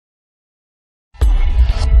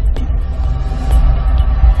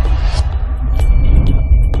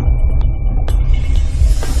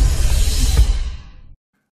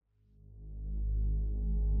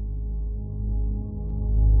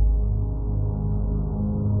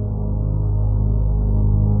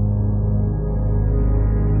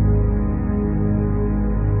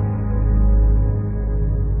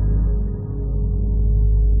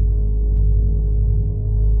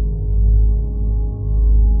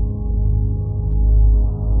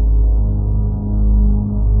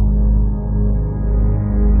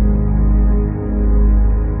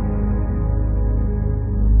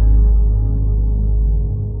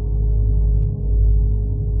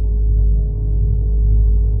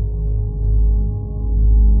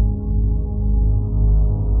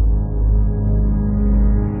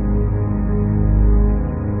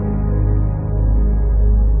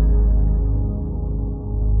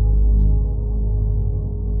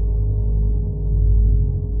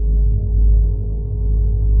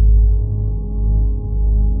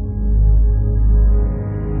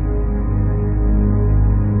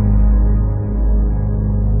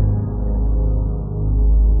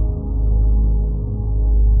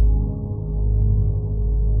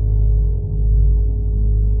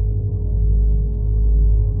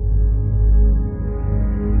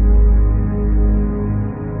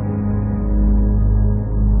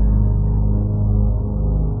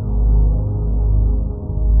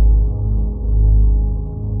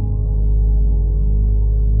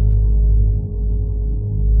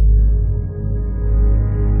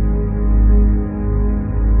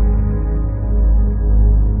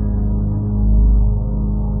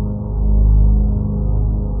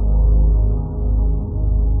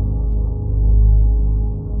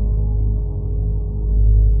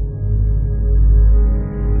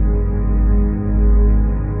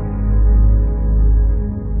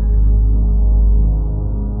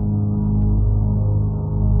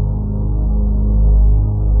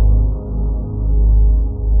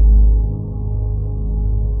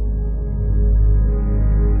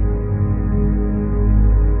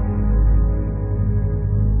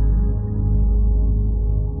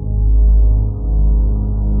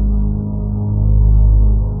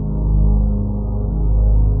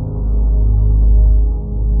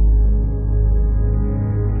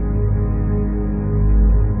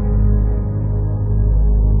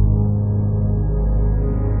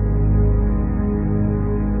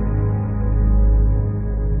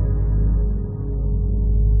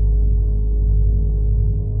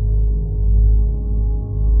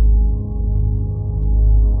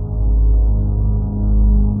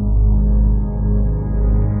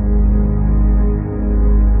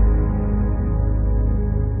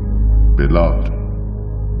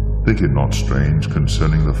Think it not strange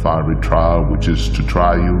concerning the fiery trial which is to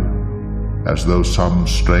try you, as though some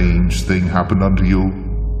strange thing happened unto you,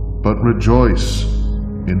 but rejoice,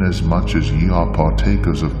 inasmuch as ye are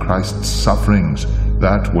partakers of Christ's sufferings,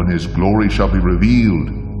 that when his glory shall be revealed,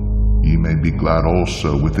 ye may be glad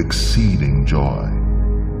also with exceeding joy.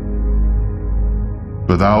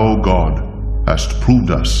 For thou, O God, hast proved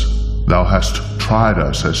us, thou hast tried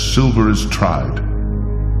us as silver is tried.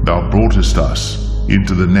 Thou broughtest us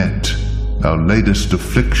into the net, thou laidest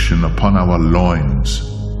affliction upon our loins.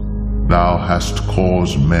 Thou hast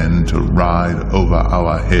caused men to ride over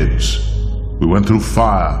our heads. We went through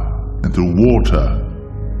fire and through water,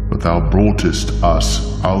 but thou broughtest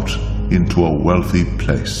us out into a wealthy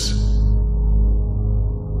place.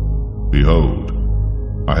 Behold,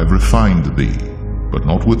 I have refined thee, but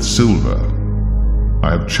not with silver.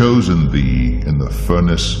 I have chosen thee in the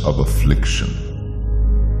furnace of affliction.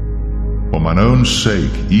 For mine own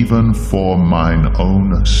sake, even for mine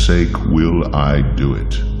own sake will I do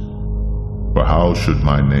it. For how should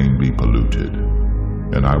my name be polluted?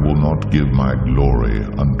 And I will not give my glory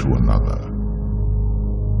unto another.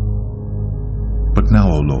 But now,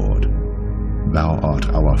 O Lord, thou art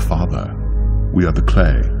our Father, we are the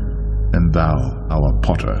clay, and thou our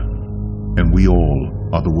potter, and we all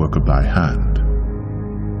are the work of thy hand.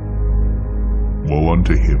 Woe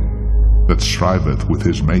unto him that striveth with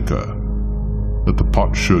his Maker, that the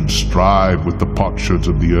potsherd strive with the potsherds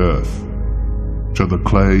of the earth. Shall the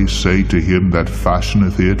clay say to him that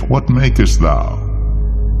fashioneth it, What makest thou?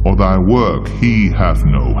 Or thy work, he hath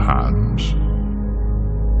no hands.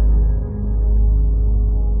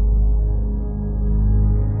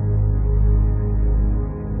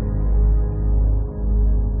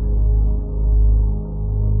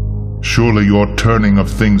 Surely your turning of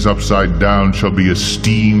things upside down shall be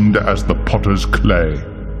esteemed as the potter's clay.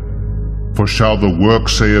 For shall the work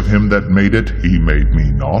say of him that made it, He made me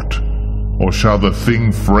not? Or shall the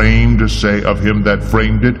thing framed say of him that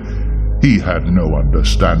framed it, He had no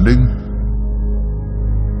understanding?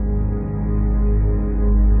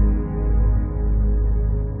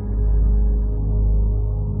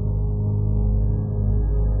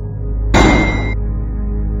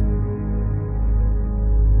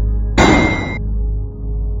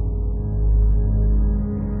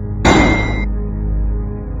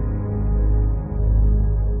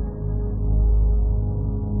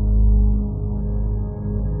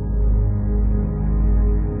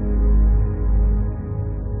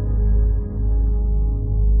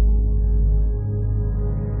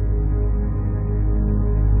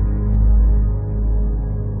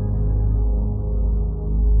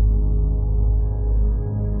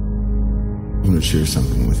 I want to share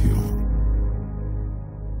something with you all.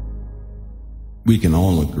 We can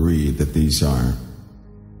all agree that these are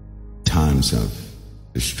times of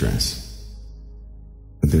distress.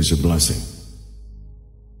 But there's a blessing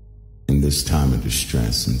in this time of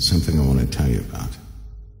distress, and something I want to tell you about.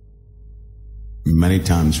 Many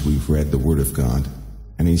times we've read the Word of God,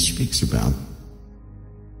 and He speaks about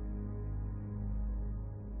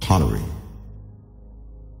pottery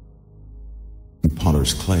and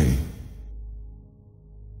potter's clay.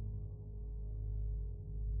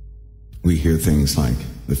 We hear things like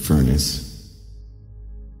the furnace.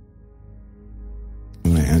 I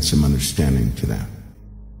want to add some understanding to that.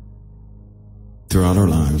 Throughout our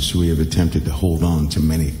lives, we have attempted to hold on to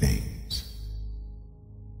many things.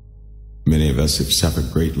 Many of us have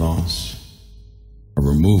suffered great loss, a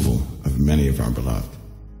removal of many of our beloved.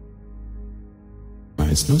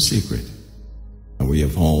 It's no secret that we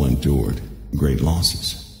have all endured great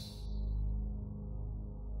losses.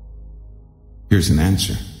 Here's an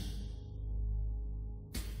answer.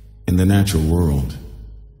 In the natural world,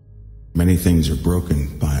 many things are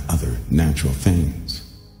broken by other natural things.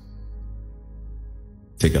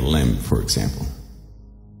 Take a limb, for example.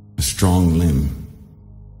 A strong limb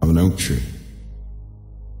of an oak tree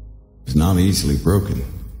is not easily broken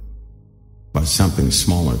by something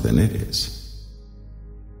smaller than it is.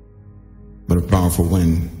 But a powerful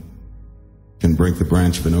wind can break the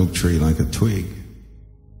branch of an oak tree like a twig.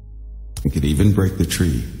 It could even break the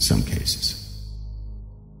tree in some cases.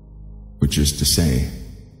 Which is to say,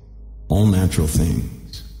 all natural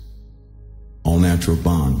things, all natural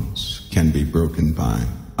bonds can be broken by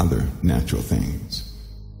other natural things.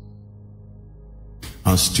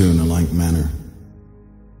 Us too, in a like manner,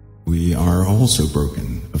 we are also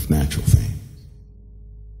broken of natural things.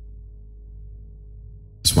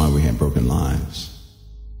 That's why we have broken lives.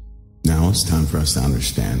 Now it's time for us to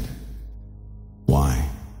understand why.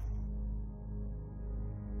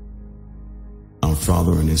 Our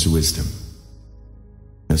Father in His wisdom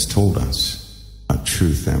has told us a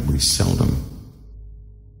truth that we seldom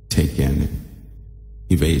take in. It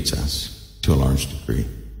evades us to a large degree.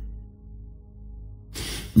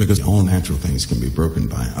 Because all natural things can be broken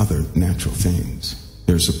by other natural things.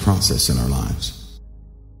 There's a process in our lives.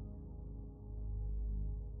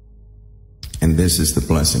 And this is the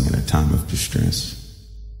blessing in a time of distress.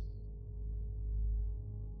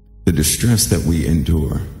 The distress that we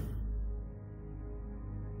endure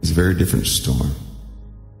is a very different storm.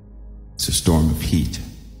 It's a storm of heat,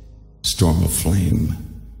 a storm of flame.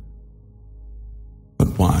 But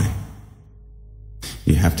why?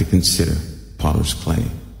 You have to consider potter's clay.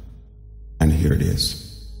 And here it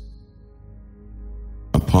is.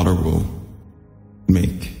 A potter will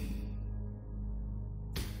make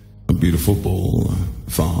a beautiful bowl, a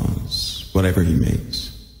vase, whatever he makes.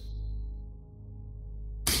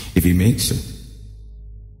 If he makes it,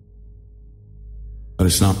 but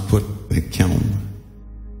it's not put in a kiln,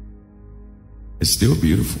 it's still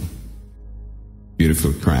beautiful,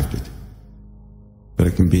 beautifully crafted, but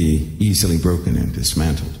it can be easily broken and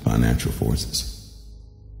dismantled by natural forces.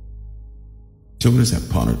 So what does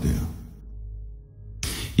that potter do?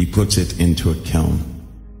 He puts it into a kiln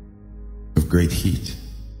of great heat.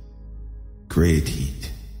 Great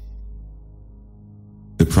heat.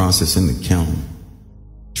 The process in the kiln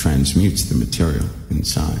transmutes the material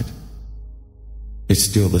inside. It's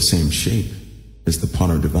still the same shape as the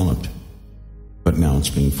potter developed, but now it's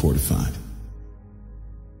being fortified.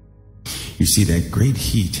 You see, that great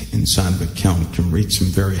heat inside of a kiln can reach some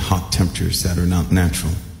very hot temperatures that are not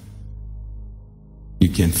natural. You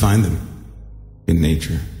can't find them in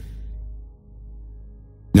nature.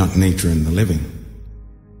 Not nature in the living.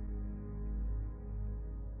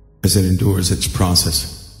 As it endures its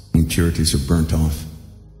process, impurities are burnt off.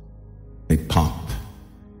 They pop.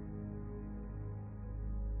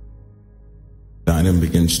 The item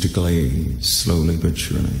begins to glaze slowly but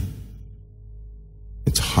surely.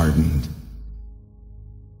 It's hardened.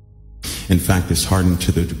 In fact, it's hardened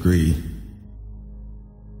to the degree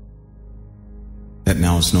that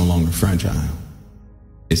now it's no longer fragile.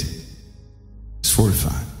 Is it? It's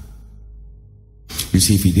fortified. You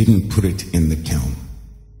see, if he didn't put it in the kiln,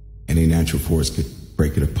 any natural force could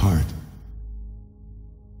break it apart.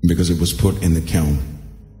 Because it was put in the kiln.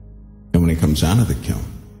 And when it comes out of the kiln,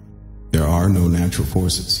 there are no natural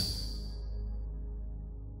forces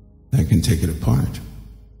that can take it apart.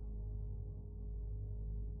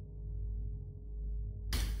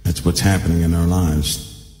 That's what's happening in our lives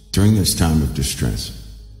during this time of distress.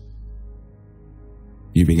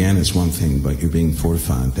 You began as one thing, but you're being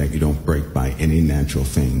fortified that you don't break by any natural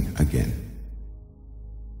thing again.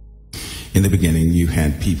 In the beginning, you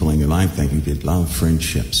had people in your life that you did love,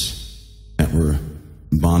 friendships that were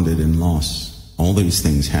bonded in loss. All these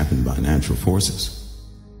things happened by natural forces.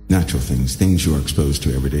 Natural things, things you are exposed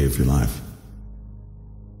to every day of your life.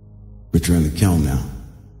 But you're in the kiln now.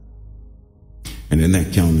 And in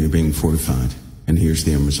that kiln, you're being fortified. And here's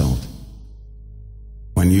the end result.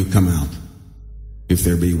 When you come out, if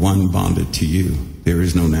there be one bonded to you, there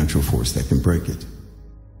is no natural force that can break it.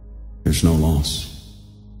 There's no loss.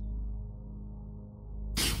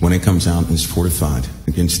 When it comes out and is fortified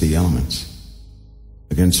against the elements,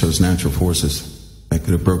 against those natural forces that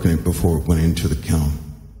could have broken it before it went into the kiln,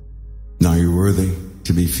 now you're worthy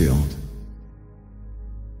to be filled.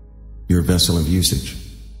 You're a vessel of usage.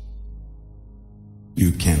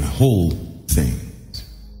 You can hold things,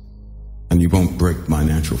 and you won't break by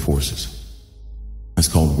natural forces. That's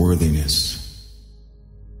called worthiness.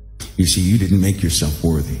 You see, you didn't make yourself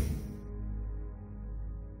worthy.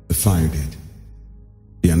 The fire did.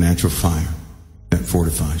 The unnatural fire that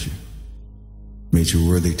fortifies you made you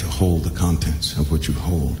worthy to hold the contents of what you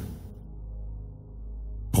hold.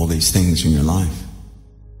 All these things in your life.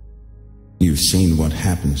 You've seen what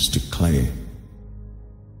happens to clay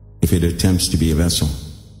if it attempts to be a vessel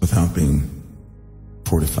without being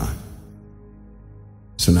fortified.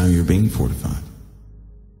 So now you're being fortified.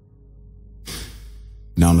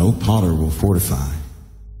 Now no potter will fortify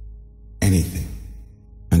anything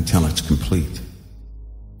until it's complete.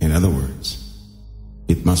 In other words,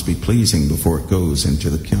 it must be pleasing before it goes into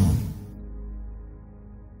the kiln.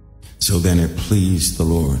 So then it pleased the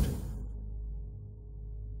Lord,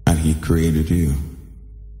 and He created you,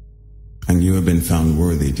 and you have been found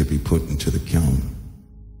worthy to be put into the kiln,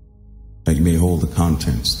 that you may hold the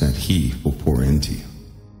contents that He will pour into you.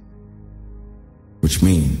 Which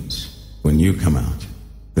means, when you come out,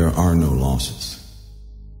 there are no losses.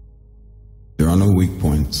 There are no weak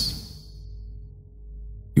points.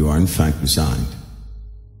 You are in fact designed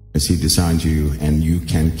as He designed you, and you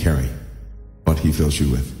can carry what He fills you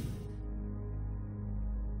with.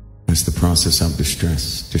 As the process of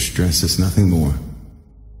distress. Distress is nothing more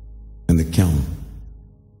than the kiln.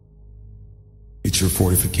 It's your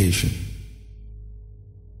fortification.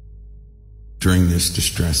 During this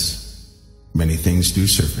distress, many things do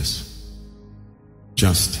surface.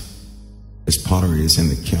 Just as pottery is in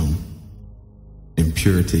the kiln,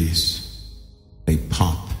 impurities, they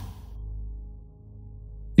pop.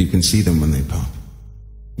 You can see them when they pop,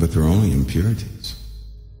 but they're only impurities.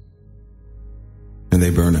 And they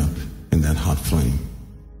burn up in that hot flame.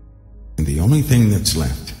 And the only thing that's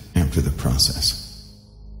left after the process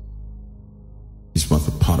is what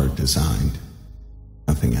the potter designed,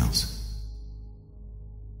 nothing else.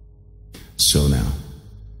 So now,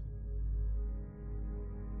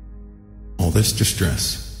 all this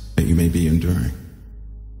distress that you may be enduring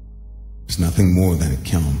is nothing more than a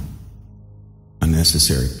kiln, a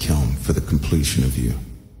necessary kiln for the completion of you.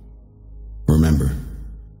 Remember,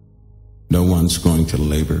 no one's going to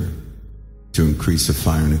labor to increase a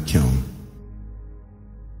fire in a kiln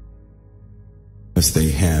unless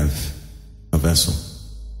they have a vessel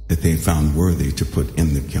that they found worthy to put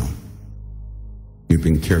in the kiln. You've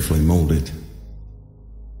been carefully molded,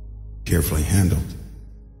 carefully handled.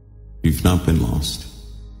 You've not been lost.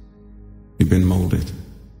 You've been molded.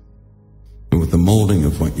 And with the molding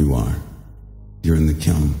of what you are, you're in the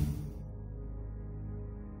kiln.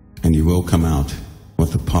 And you will come out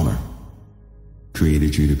what the potter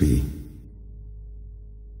created you to be.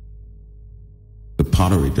 The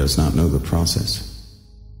pottery does not know the process.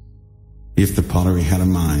 If the pottery had a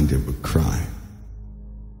mind, it would cry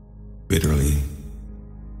bitterly.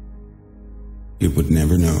 It would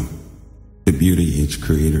never know the beauty its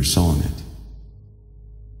creator saw in it.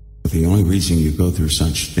 But the only reason you go through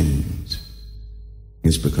such things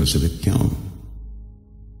is because of the kiln.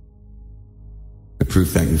 The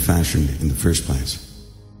proof that you fashioned in the first place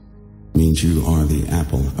means you are the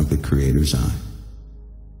apple of the Creator's eye.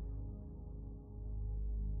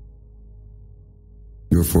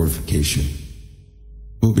 Your fortification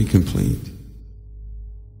will be complete.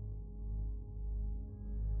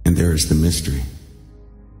 And there is the mystery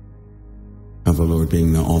of the Lord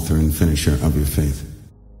being the author and finisher of your faith.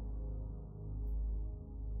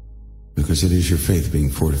 Because it is your faith being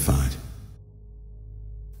fortified.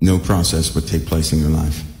 No process would take place in your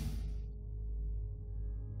life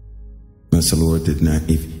unless the Lord did not.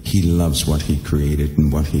 If He loves what He created,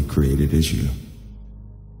 and what He created is you.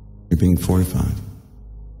 You're being fortified.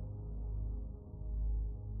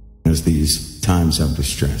 As these times of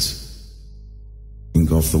distress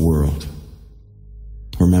engulf the world,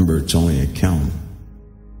 remember it's only a kiln.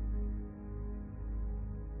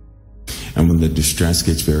 And when the distress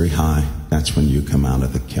gets very high, that's when you come out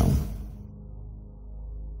of the kiln.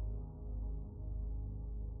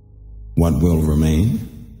 What will remain?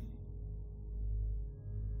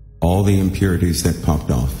 All the impurities that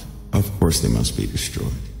popped off, of course they must be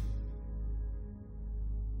destroyed.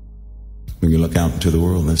 When you look out into the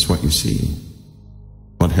world, that's what you see.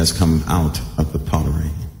 What has come out of the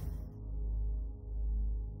pottery.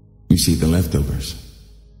 You see the leftovers.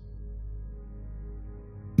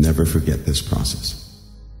 Never forget this process.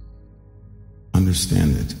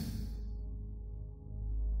 Understand it.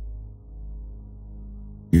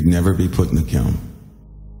 You'd never be put in the kiln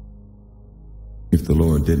if the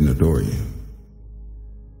Lord didn't adore you.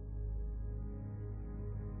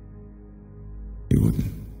 He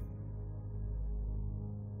wouldn't.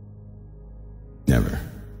 Never.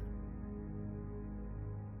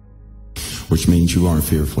 Which means you are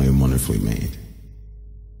fearfully and wonderfully made.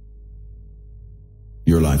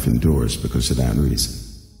 Your life endures because of that reason.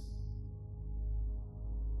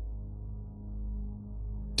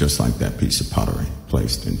 Just like that piece of pottery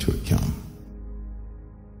placed into a kiln.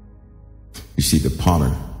 You see, the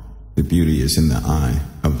potter, the beauty is in the eye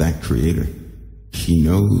of that creator. He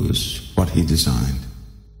knows what he designed.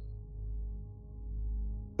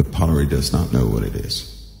 The pottery does not know what it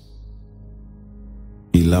is.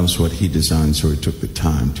 He loves what he designed, so he took the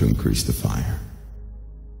time to increase the fire.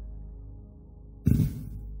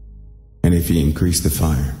 And if he increased the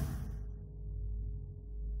fire,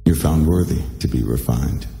 you're found worthy to be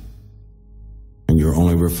refined. And you're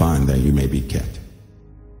only refined that you may be kept.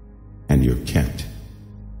 And you're kept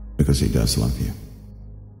because he does love you.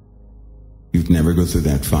 You'd never go through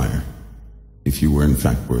that fire if you were in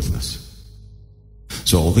fact worthless.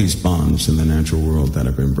 So all these bonds in the natural world that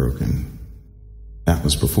have been broken, that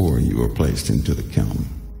was before you were placed into the kiln.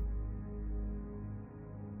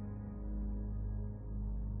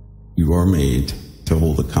 You are made to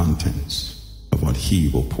hold the contents of what he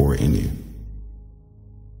will pour in you.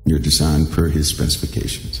 You're designed per his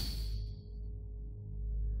specifications.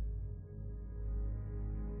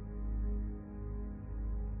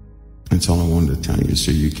 That's all I wanted to tell you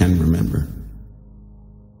so you can remember.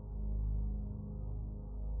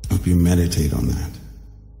 I hope you meditate on that,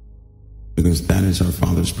 because that is our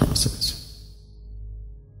Father's process.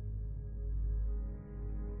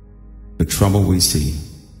 The trouble we see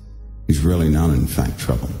is really not in fact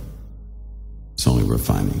trouble. It's only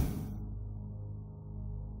refining.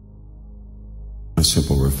 A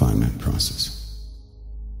simple refinement process.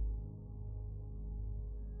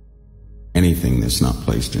 Anything that's not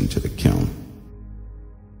placed into the kiln,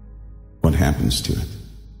 what happens to it?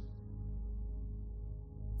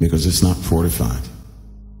 Because it's not fortified,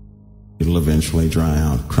 it'll eventually dry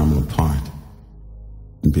out, crumble apart,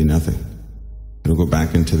 and be nothing. It'll go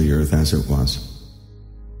back into the earth as it was.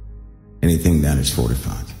 Anything that is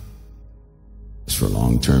fortified is for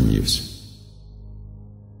long-term use.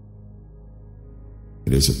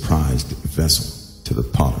 It is a prized vessel to the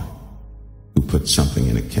potter who puts something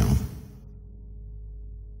in a kiln.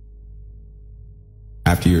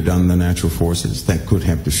 After you're done, the natural forces that could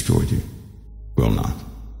have destroyed you will not.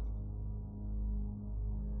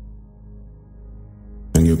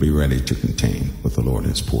 And you'll be ready to contain what the Lord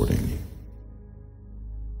has poured in you.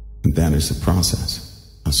 And that is a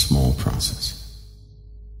process, a small process,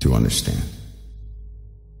 to understand.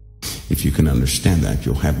 If you can understand that,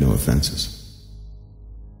 you'll have no offenses.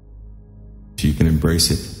 If you can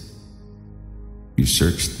embrace it, you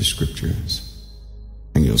search the scriptures,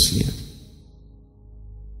 and you'll see it.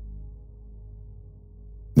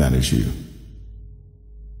 That is you.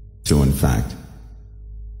 So in fact,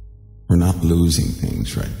 we're not losing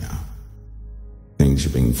things right now. Things are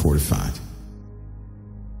being fortified.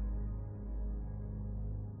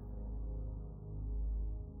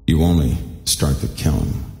 You only start the kiln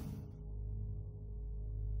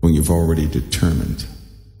when you've already determined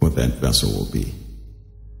what that vessel will be.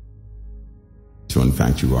 So in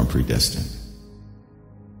fact, you are predestined.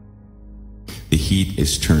 The heat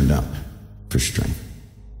is turned up for strength.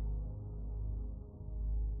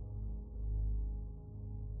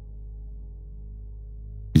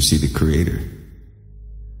 You see the Creator.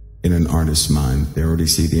 In an artist's mind, they already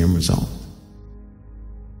see the end result.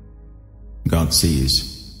 God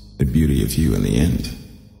sees the beauty of you in the end.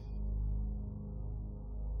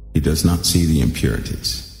 He does not see the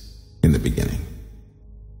impurities in the beginning.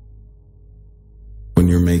 When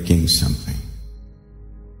you're making something,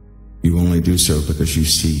 you only do so because you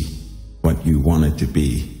see what you want it to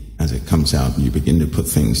be as it comes out, and you begin to put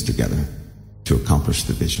things together to accomplish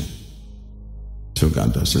the vision. So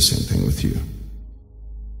God does the same thing with you.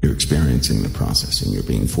 You're experiencing the process and you're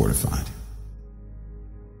being fortified.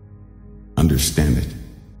 Understand it.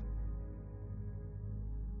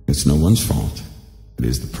 It's no one's fault. It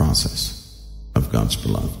is the process of God's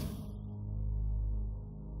beloved.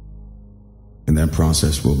 And that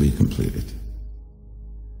process will be completed.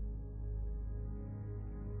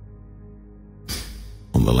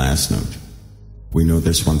 On the last note, we know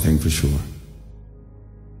this one thing for sure.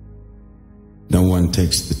 No one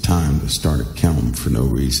takes the time to start a kiln for no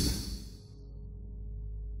reason.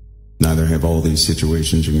 Neither have all these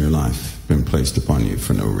situations in your life been placed upon you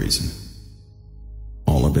for no reason.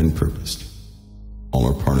 All have been purposed. All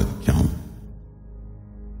are part of the kiln.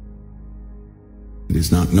 It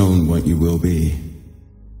is not known what you will be,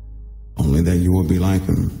 only that you will be like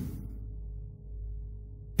Him.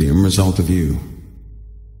 The end result of you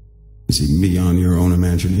is even beyond your own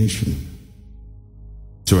imagination.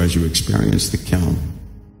 So as you experience the kiln,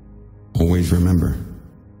 always remember,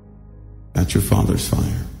 that's your Father's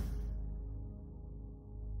fire.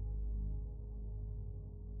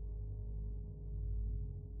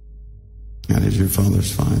 That is your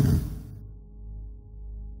Father's fire.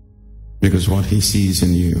 Because what He sees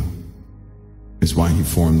in you is why He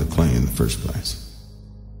formed the clay in the first place.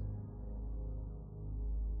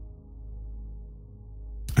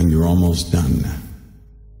 And you're almost done now.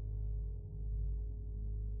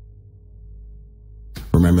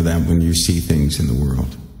 Remember that when you see things in the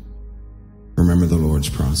world. Remember the Lord's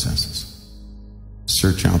processes.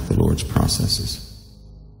 Search out the Lord's processes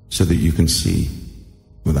so that you can see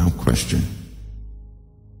without question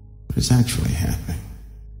what is actually happening.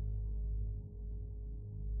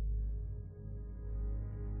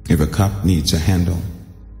 If a cup needs a handle,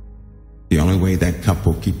 the only way that cup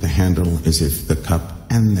will keep the handle is if the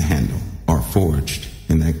cup and the handle are forged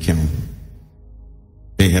in that kiln.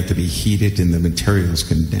 They have to be heated and the materials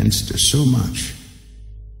condensed so much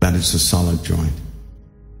that it's a solid joint.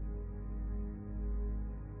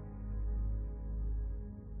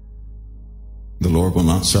 The Lord will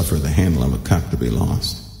not suffer the handle of a cup to be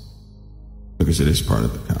lost, because it is part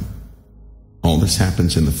of the cup. All this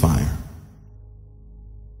happens in the fire.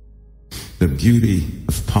 The beauty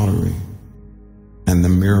of pottery and the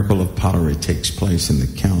miracle of pottery takes place in the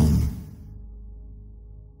kiln.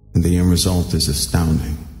 And the end result is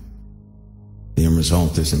astounding. The end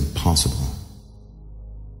result is impossible.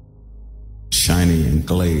 Shiny and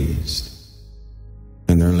glazed.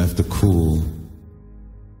 And they're left to cool.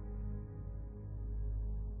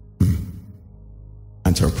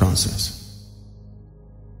 That's our process.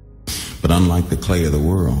 But unlike the clay of the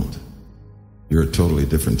world, you're a totally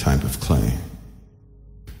different type of clay.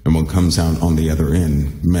 And what comes out on the other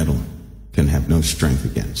end, metal, can have no strength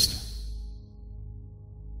against.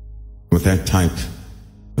 With that type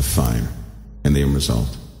of fire and the end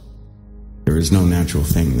result, there is no natural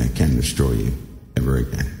thing that can destroy you ever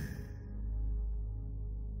again.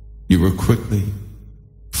 You were quickly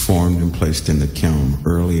formed and placed in the kiln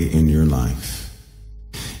early in your life.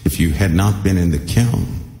 If you had not been in the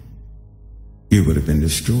kiln, you would have been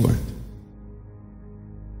destroyed.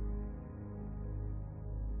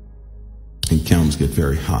 And kilns get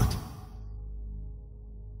very hot.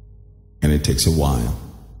 And it takes a while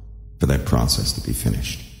for that process to be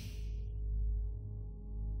finished.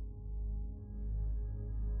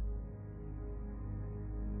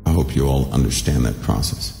 I hope you all understand that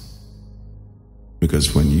process.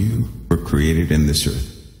 Because when you were created in this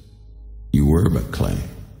earth, you were but clay.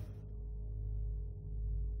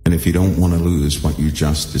 And if you don't want to lose what you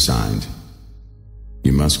just designed,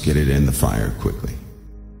 you must get it in the fire quickly.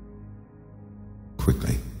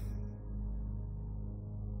 Quickly.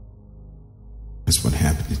 That's what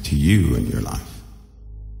happened to you in your life.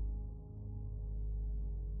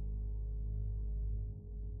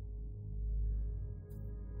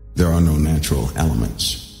 There are no natural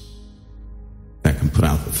elements that can put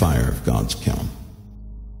out the fire of God's kiln.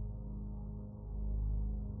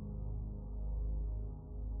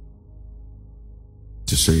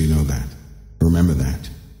 Just so you know that. Remember that.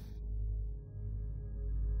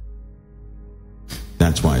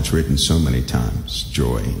 That's why it's written so many times,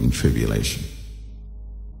 joy and tribulation.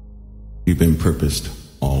 You've been purposed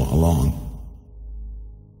all along.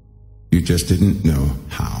 You just didn't know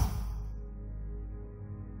how.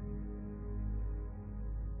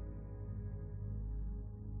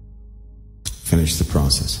 Finish the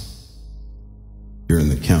process. You're in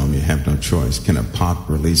the kiln, you have no choice. Can a pot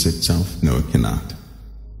release itself? No, it cannot.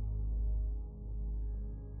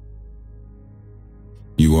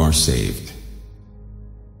 You are saved.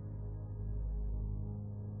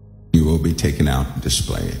 You will be taken out and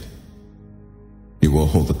displayed. You will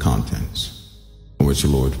hold the contents, which the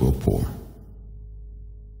Lord will pour.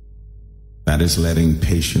 That is letting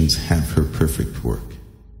patience have her perfect work,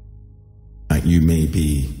 that you may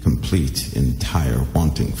be complete, entire,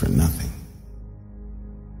 wanting for nothing.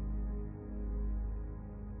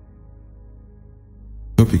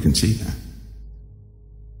 Hope you can see that.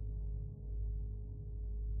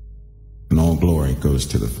 And all glory goes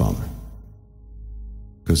to the Father,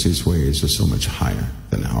 because His ways are so much higher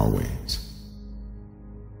than our ways.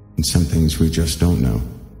 And some things we just don't know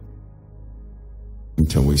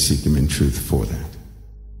until we seek Him in truth for that.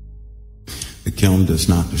 The kiln does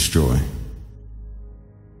not destroy.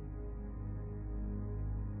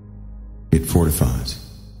 It fortifies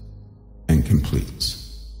and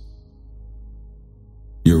completes.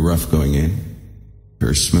 You're rough going in,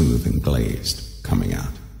 you're smooth and glazed coming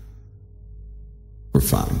out.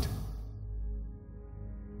 Refined.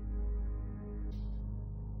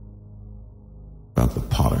 About the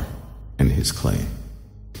potter and his clay,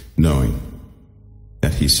 knowing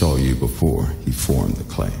that he saw you before he formed the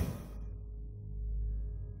clay.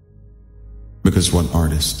 Because an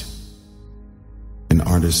artist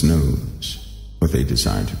knows what they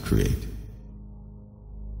desire to create.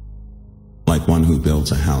 Like one who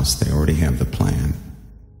builds a house, they already have the plan.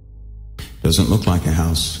 Doesn't look like a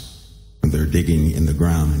house when they're digging in the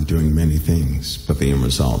ground and doing many things, but the end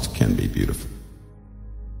result can be beautiful.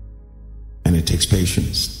 And it takes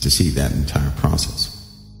patience to see that entire process.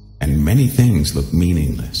 And many things look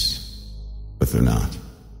meaningless, but they're not.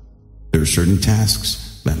 There are certain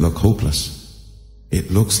tasks that look hopeless.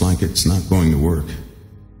 It looks like it's not going to work,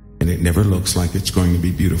 and it never looks like it's going to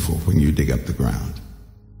be beautiful when you dig up the ground.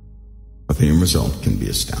 But the end result can be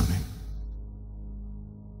astounding.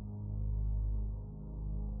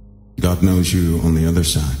 God knows you on the other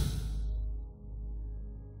side,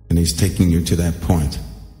 and He's taking you to that point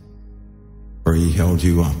where He held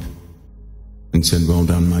you up and said, "Well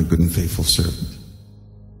done, my good and faithful servant."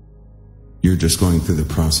 You're just going through the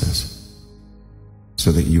process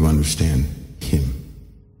so that you understand Him.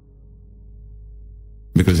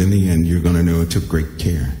 Because in the end, you're going to know it took great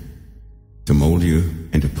care to mold you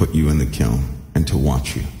and to put you in the kiln and to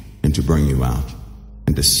watch you and to bring you out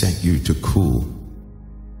and to set you to cool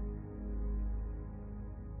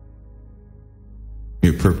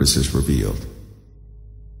your purpose is revealed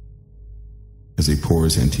as He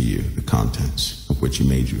pours into you the contents of which He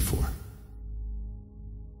made you for.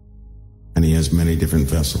 And He has many different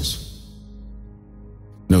vessels.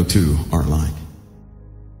 No two are alike,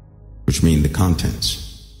 which mean the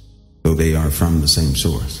contents, though they are from the same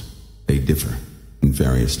source, they differ in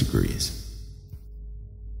various degrees.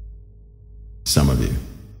 Some of you,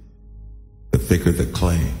 the thicker the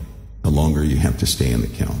clay, the longer you have to stay in the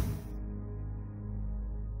kiln.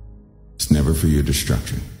 It's never for your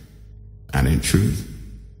destruction. And in truth,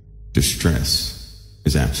 distress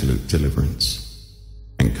is absolute deliverance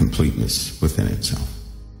and completeness within itself.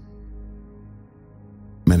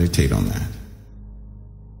 Meditate on that.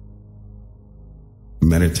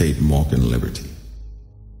 Meditate and walk in liberty.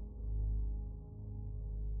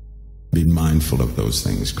 Be mindful of those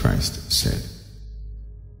things Christ said.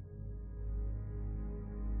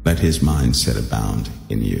 Let His mindset abound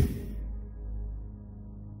in you.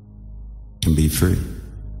 And be free.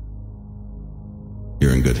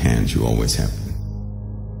 You're in good hands. You always have been.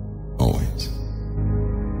 Always.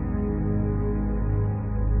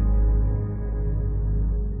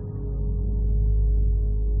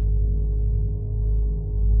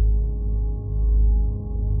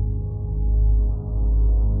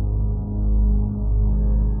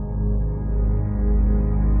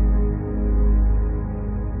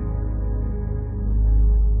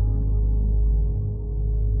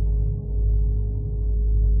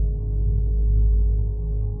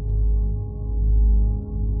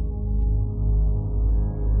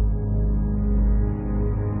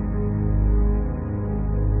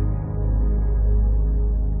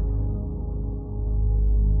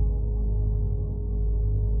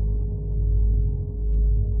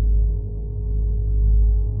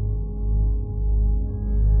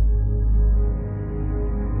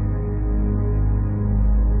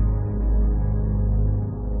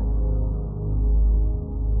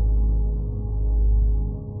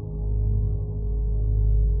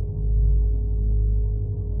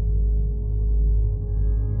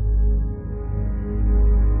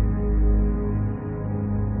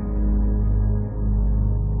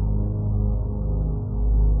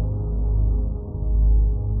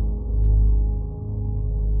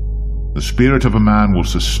 The spirit of a man will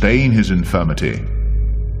sustain his infirmity,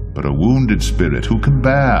 but a wounded spirit who can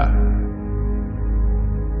bear?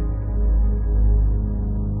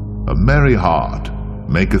 A merry heart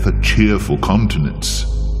maketh a cheerful countenance,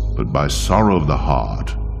 but by sorrow of the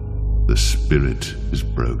heart the spirit is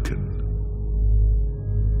broken.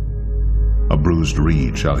 A bruised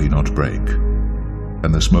reed shall he not break,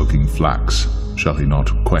 and the smoking flax shall he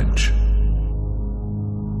not quench.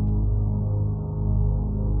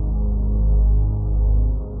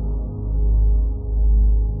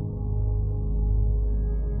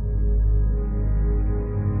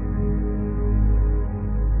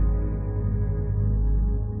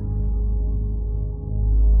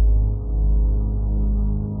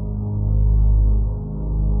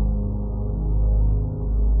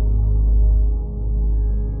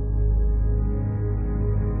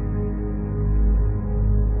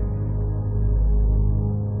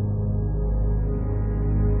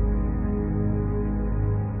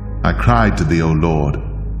 I cried to thee, O Lord,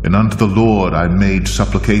 and unto the Lord I made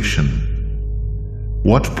supplication.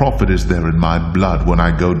 What profit is there in my blood when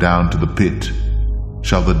I go down to the pit?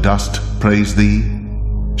 Shall the dust praise thee?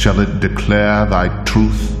 Shall it declare thy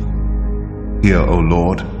truth? Hear, O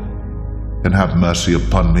Lord, and have mercy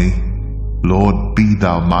upon me. Lord, be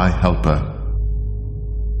thou my helper.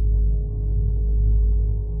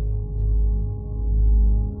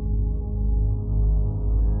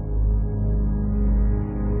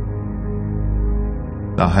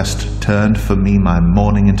 Thou hast turned for me my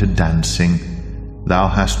mourning into dancing. Thou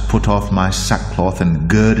hast put off my sackcloth and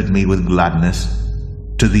girded me with gladness,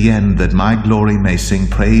 to the end that my glory may sing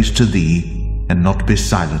praise to thee, and not be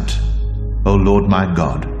silent. O Lord my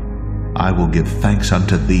God, I will give thanks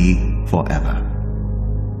unto thee forever.